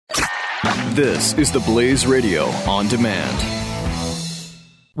This is the Blaze Radio on demand.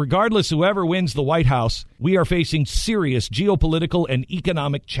 Regardless whoever wins the White House, we are facing serious geopolitical and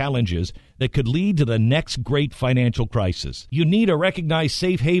economic challenges that could lead to the next great financial crisis. You need a recognized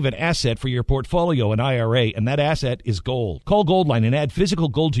safe haven asset for your portfolio and IRA, and that asset is gold. Call Goldline and add physical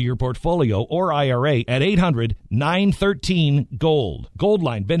gold to your portfolio or IRA at 800-913-GOLD.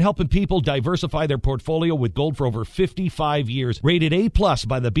 Goldline, been helping people diversify their portfolio with gold for over 55 years. Rated A+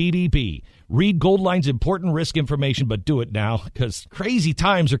 by the BBB. Read Goldline's important risk information, but do it now because crazy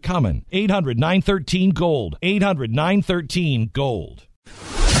times are coming. 800-913-GOLD. 800-913-GOLD.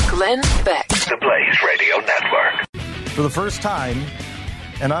 Glenn Beck. The Blaze Radio Network. For the first time,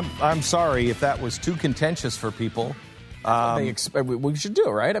 and I'm sorry if that was too contentious for people. We should do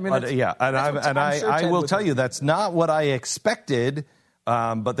it, right? I mean, I will tell you that's not what I expected.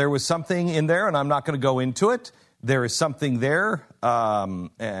 But there was something in there, and I'm not going to go into it. There is something there where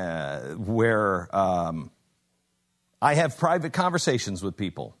I have private conversations with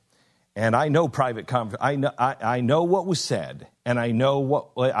people, and I know I know what was said, and I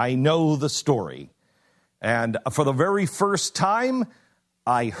know the story. And for the very first time,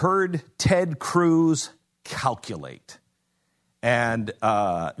 I heard Ted Cruz calculate. And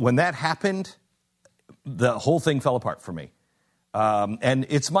when that happened, the whole thing fell apart for me. And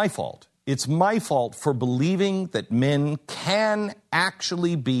it's my fault. It's my fault for believing that men can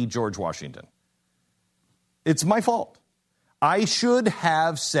actually be George Washington. It's my fault. I should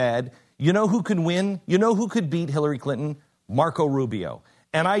have said, you know who can win? You know who could beat Hillary Clinton? Marco Rubio.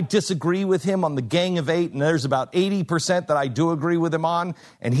 And I disagree with him on the Gang of Eight, and there's about 80% that I do agree with him on.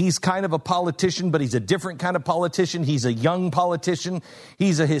 And he's kind of a politician, but he's a different kind of politician. He's a young politician.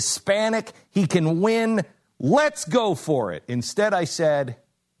 He's a Hispanic. He can win. Let's go for it. Instead, I said,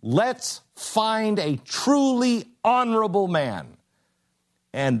 let's find a truly honorable man.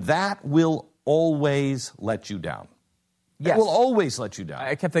 And that will always let you down. Yes. It will always let you down.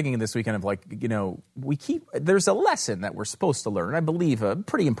 I kept thinking this weekend of there's a lesson that we're supposed to learn. I believe a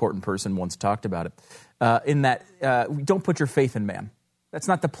pretty important person once talked about it, in that don't put your faith in man. That's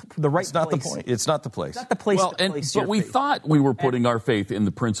not the right place. It's not the point. It's not the place. It's not the place to place your But we faith. thought we were putting our faith in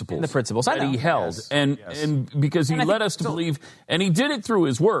the principles. In the principles. That he held. Yes. And because he led us to believe, and he did it through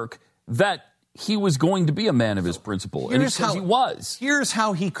his work, that he was going to be a man of his principle. And he was. Here's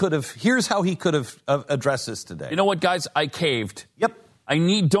how he could have addressed this today. You know what, guys? I caved. Yep. I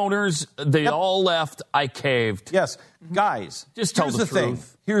need donors. They all left. I caved. Yes. Guys, just tell the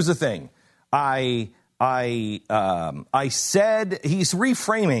truth. Here's the thing. I said he's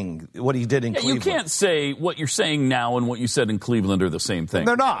reframing what he did in Cleveland. You can't say what you're saying now and what you said in Cleveland are the same thing.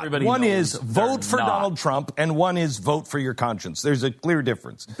 They're not. Everybody one knows is vote for not. Donald Trump, and one is vote for your conscience. There's a clear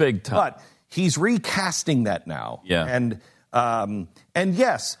difference. Big time. But he's recasting that now. Yeah. And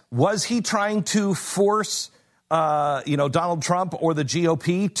yes, was he trying to force Donald Trump or the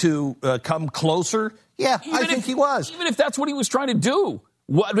GOP to come closer? Yeah, I think he was. Even if that's what he was trying to do.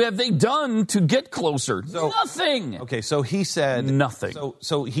 What have they done to get closer? Nothing. Okay, so he said nothing.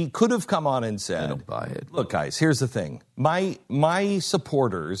 So he could have come on and said, I don't buy it. Look, guys, here's the thing. My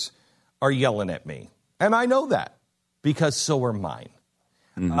supporters are yelling at me, and I know that because so are mine.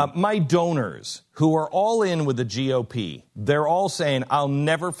 Mm-hmm. My donors who are all in with the GOP, they're all saying, I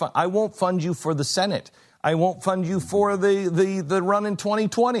won't fund you for the Senate. I won't fund you for the run in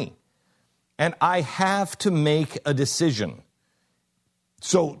 2020. And I have to make a decision.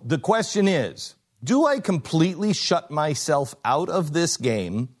 So the question is, do I completely shut myself out of this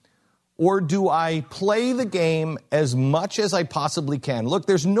game, or do I play the game as much as I possibly can? Look,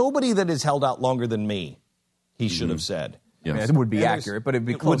 there's nobody that has held out longer than me, he should have said. Yes. I mean, it would be accurate, but it'd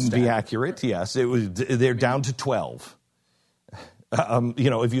be close. It wouldn't be accurate, yes. They're down to 12.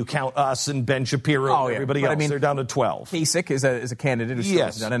 If you count us and Ben Shapiro and everybody else, they're down to 12. Kasich is a candidate who's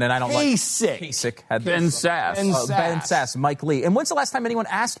still done, and I don't Kasich had Ben Sass. Ben Sass, Mike Lee. And when's the last time anyone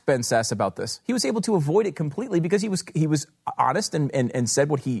asked Ben Sass about this? He was able to avoid it completely because he was honest and said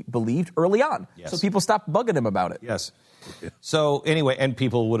what he believed early on. Yes. So people stopped bugging him about it. Yes. So anyway, and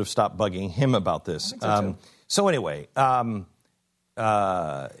people would have stopped bugging him about this. So anyway,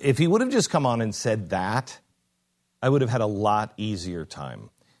 if he would have just come on and said that, I would have had a lot easier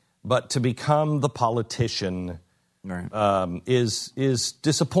time. But to become the politician is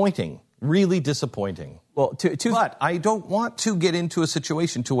disappointing, really disappointing. Well, but I don't want to get into a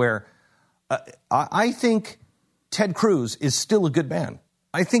situation to where I think Ted Cruz is still a good man.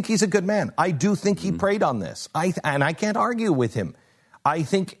 I think he's a good man. I do think he preyed on this. And I can't argue with him. I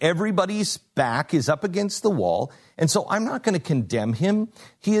think everybody's back is up against the wall. And so I'm not going to condemn him.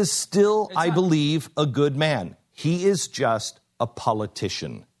 He is still, I believe, a good man. He is just a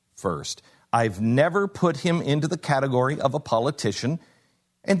politician first. I've never put him into the category of a politician,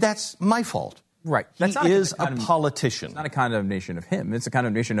 and that's my fault. Right. He is a politician. It's not a condemnation of him. It's a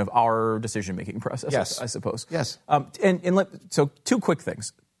condemnation of our decision-making process, yes. I suppose. Yes. So 2 quick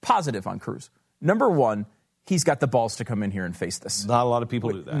things. Positive on Cruz. Number 1, he's got the balls to come in here and face this. Not a lot of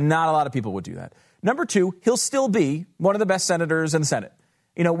people do that. Not a lot of people would do that. Number 2, he'll still be one of the best senators in the Senate.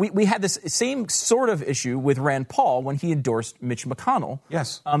 You know, we had this same sort of issue with Rand Paul when he endorsed Mitch McConnell.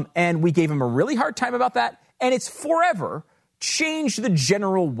 Yes. And we gave him a really hard time about that, and it's forever changed the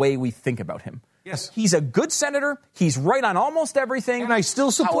general way we think about him. Yes. He's a good senator. He's right on almost everything. And I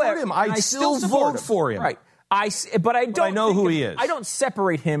still support him. I still vote for him. Right. But I know who he is. I don't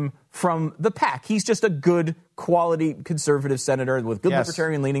separate him from the pack. He's just a good, quality conservative senator with good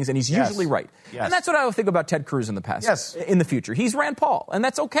libertarian leanings, and he's usually right. Yes. And that's what I would think about Ted Cruz in the past. Yes. In the future. He's Rand Paul, and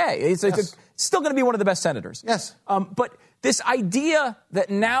that's okay. It's still going to be one of the best senators. Yes. But this idea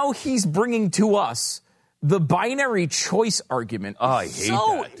that now he's bringing to us the binary choice argument. Oh, I hate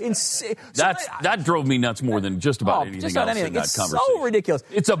that. Insane. That drove me nuts more than just about anything else in that it's conversation. So ridiculous.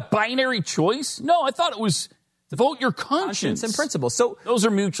 It's a binary choice? No, I thought it was vote your conscience and principles. So those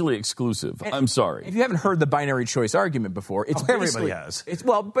are mutually exclusive. I'm sorry. If you haven't heard the binary choice argument before, it's everybody has.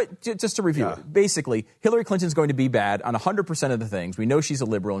 But just to review it, basically, Hillary Clinton's going to be bad on 100% of the things. We know she's a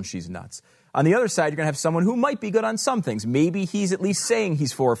liberal and she's nuts. On the other side, you're going to have someone who might be good on some things. Maybe he's at least saying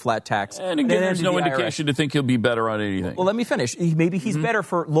he's for a flat tax. And again, there's no indication to think he'll be better on anything. Well, let me finish. Maybe he's better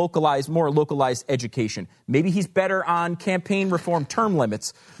for more localized education. Maybe he's better on campaign reform term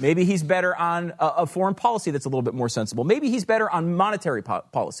limits. Maybe he's better on a foreign policy that's a little bit more sensible. Maybe he's better on monetary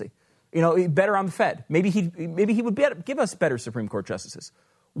policy. Better on the Fed. Maybe he would give us better Supreme Court justices.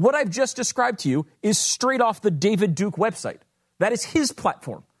 What I've just described to you is straight off the David Duke website. That is his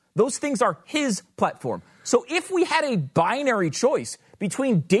platform. Those things are his platform. So if we had a binary choice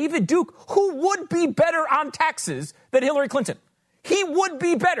between David Duke, who would be better on taxes than Hillary Clinton? He would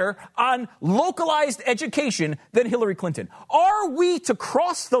be better on localized education than Hillary Clinton. Are we to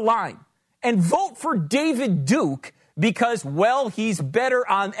cross the line and vote for David Duke because, well, he's better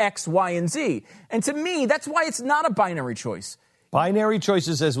on X, Y, and Z? And to me, that's why it's not a binary choice. Binary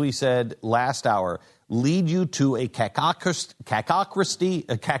choices, as we said last hour, lead you to a cacocracy,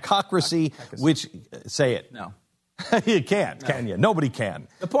 which, say it. No. You can't, can you? Nobody can.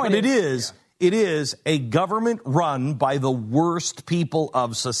 The point is, it is a government run by the worst people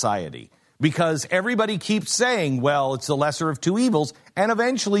of society. Because everybody keeps saying, well, it's the lesser of two evils, and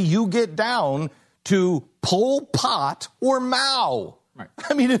eventually you get down to Pol Pot or Mao. Right.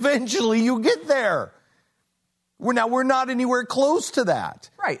 I mean, eventually you get there. We're not anywhere close to that.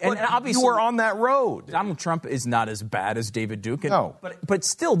 Right. And obviously, you are on that road. Donald Trump is not as bad as David Duke. No. But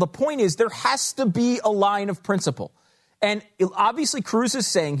still, the point is there has to be a line of principle. And obviously, Cruz is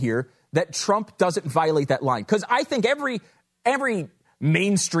saying here that Trump doesn't violate that line. Because I think every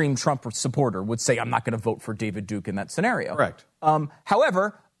mainstream Trump supporter would say, I'm not going to vote for David Duke in that scenario. Correct.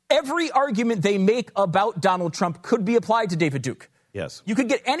 However, every argument they make about Donald Trump could be applied to David Duke. Yes. You could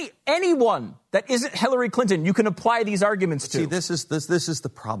get anyone that isn't Hillary Clinton, you can apply these arguments to. See, this is the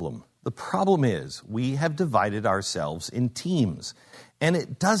problem. The problem is we have divided ourselves in teams. And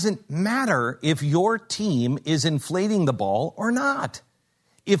it doesn't matter if your team is inflating the ball or not.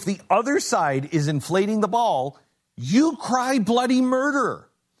 If the other side is inflating the ball, you cry bloody murder.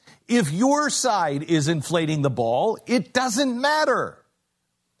 If your side is inflating the ball, it doesn't matter.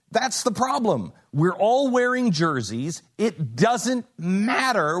 That's the problem. We're all wearing jerseys. It doesn't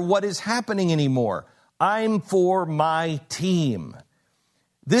matter what is happening anymore. I'm for my team.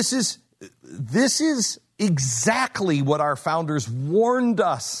 This is exactly what our founders warned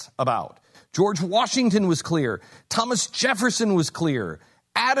us about. George Washington was clear. Thomas Jefferson was clear.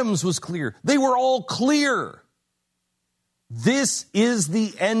 Adams was clear. They were all clear. This is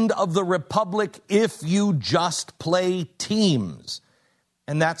the end of the republic if you just play teams.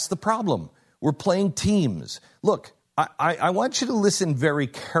 And that's the problem. We're playing teams. Look, I want you to listen very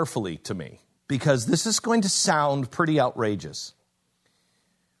carefully to me because this is going to sound pretty outrageous.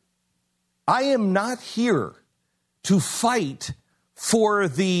 I am not here to fight for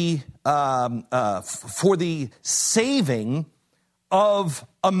the saving of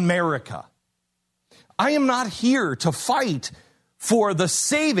America. I am not here to fight for the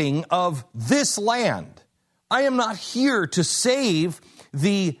saving of this land. I am not here to save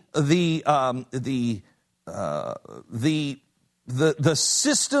the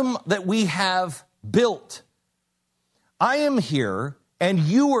system that we have built. I am here, and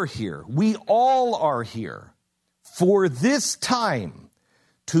you are here. We all are here for this time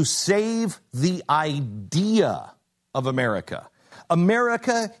to save the idea of America.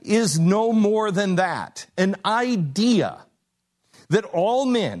 America is no more than that. An idea that all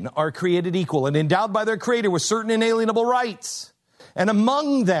men are created equal and endowed by their Creator with certain inalienable rights. And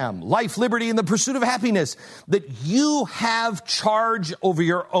among them, life, liberty, and the pursuit of happiness, that you have charge over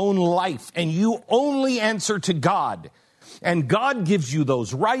your own life and you only answer to God. And God gives you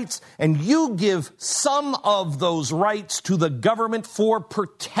those rights, and you give some of those rights to the government for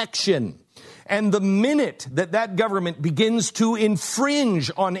protection. And the minute that that government begins to infringe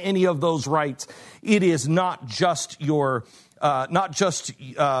on any of those rights, it is not just your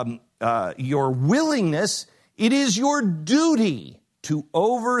willingness, it is your duty to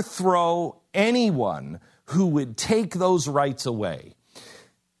overthrow anyone who would take those rights away.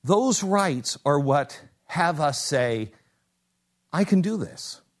 Those rights are what have us say, I can do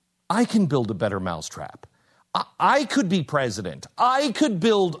this. I can build a better mousetrap. I could be president. I could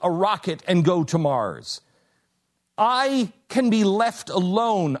build a rocket and go to Mars. I can be left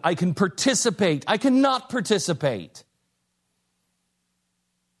alone. I can participate. I cannot participate.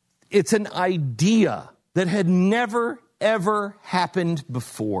 It's an idea that had never, ever happened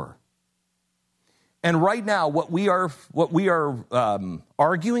before. And right now, what we are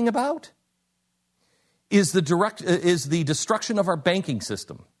arguing about is the destruction of our banking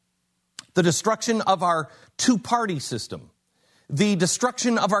system. The destruction of our two-party system, the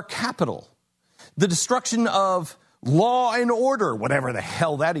destruction of our capital, the destruction of law and order, whatever the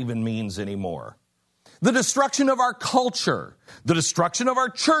hell that even means anymore, the destruction of our culture, the destruction of our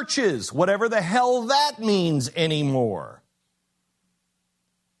churches, whatever the hell that means anymore.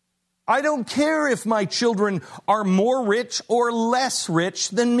 I don't care if my children are more rich or less rich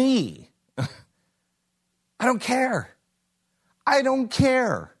than me. I don't care. I don't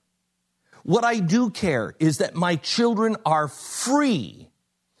care. What I do care is that my children are free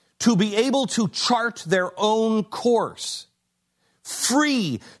to be able to chart their own course,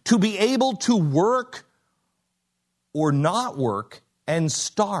 free to be able to work or not work and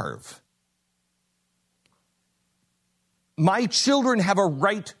starve. My children have a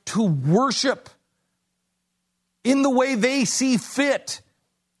right to worship in the way they see fit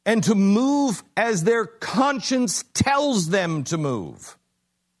and to move as their conscience tells them to move.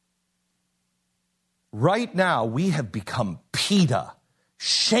 Right now, we have become PETA.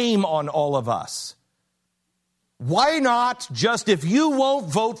 Shame on all of us. Why not just, if you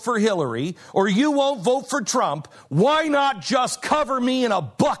won't vote for Hillary or you won't vote for Trump, why not just cover me in a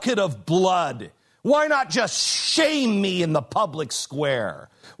bucket of blood? Why not just shame me in the public square?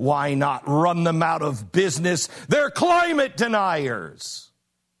 Why not run them out of business? They're climate deniers.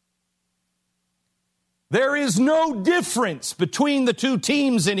 There is no difference between the two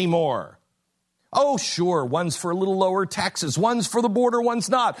teams anymore. Oh, sure, one's for a little lower taxes, one's for the border, one's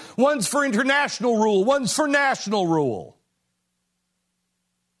not. One's for international rule, one's for national rule.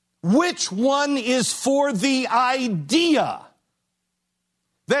 Which one is for the idea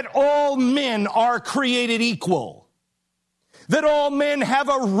that all men are created equal? That all men have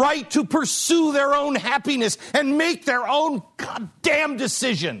a right to pursue their own happiness and make their own goddamn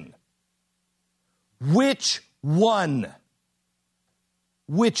decision? Which one?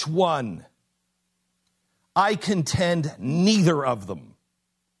 Which one? I contend neither of them.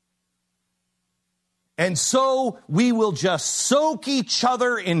 And so we will just soak each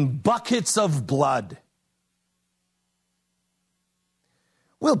other in buckets of blood.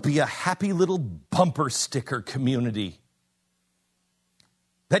 We'll be a happy little bumper sticker community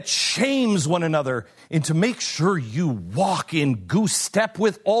that shames one another into make sure you walk in goose step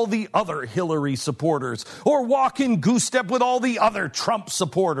with all the other Hillary supporters or walk in goose step with all the other Trump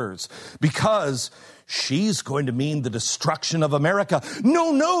supporters because she's going to mean the destruction of America.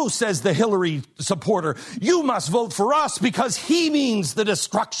 No, no, says the Hillary supporter. You must vote for us because he means the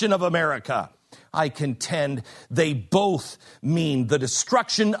destruction of America. I contend they both mean the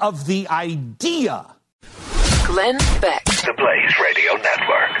destruction of the idea. Glenn Beck. The Blaze Radio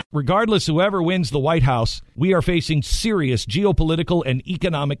Network. Regardless whoever wins the White House, we are facing serious geopolitical and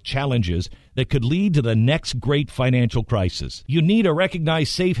economic challenges that could lead to the next great financial crisis. You need a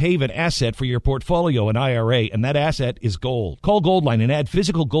recognized safe haven asset for your portfolio and IRA, and that asset is gold. Call Goldline and add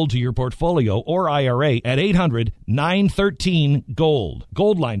physical gold to your portfolio or IRA at 800-913-GOLD.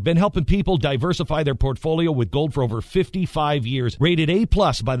 Goldline, been helping people diversify their portfolio with gold for over 55 years. Rated A+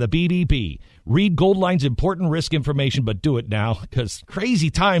 by the BBB. Read Goldline's important risk information, but do it now because crazy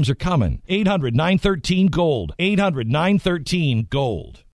times are coming. 800-913-GOLD. 800-913-GOLD.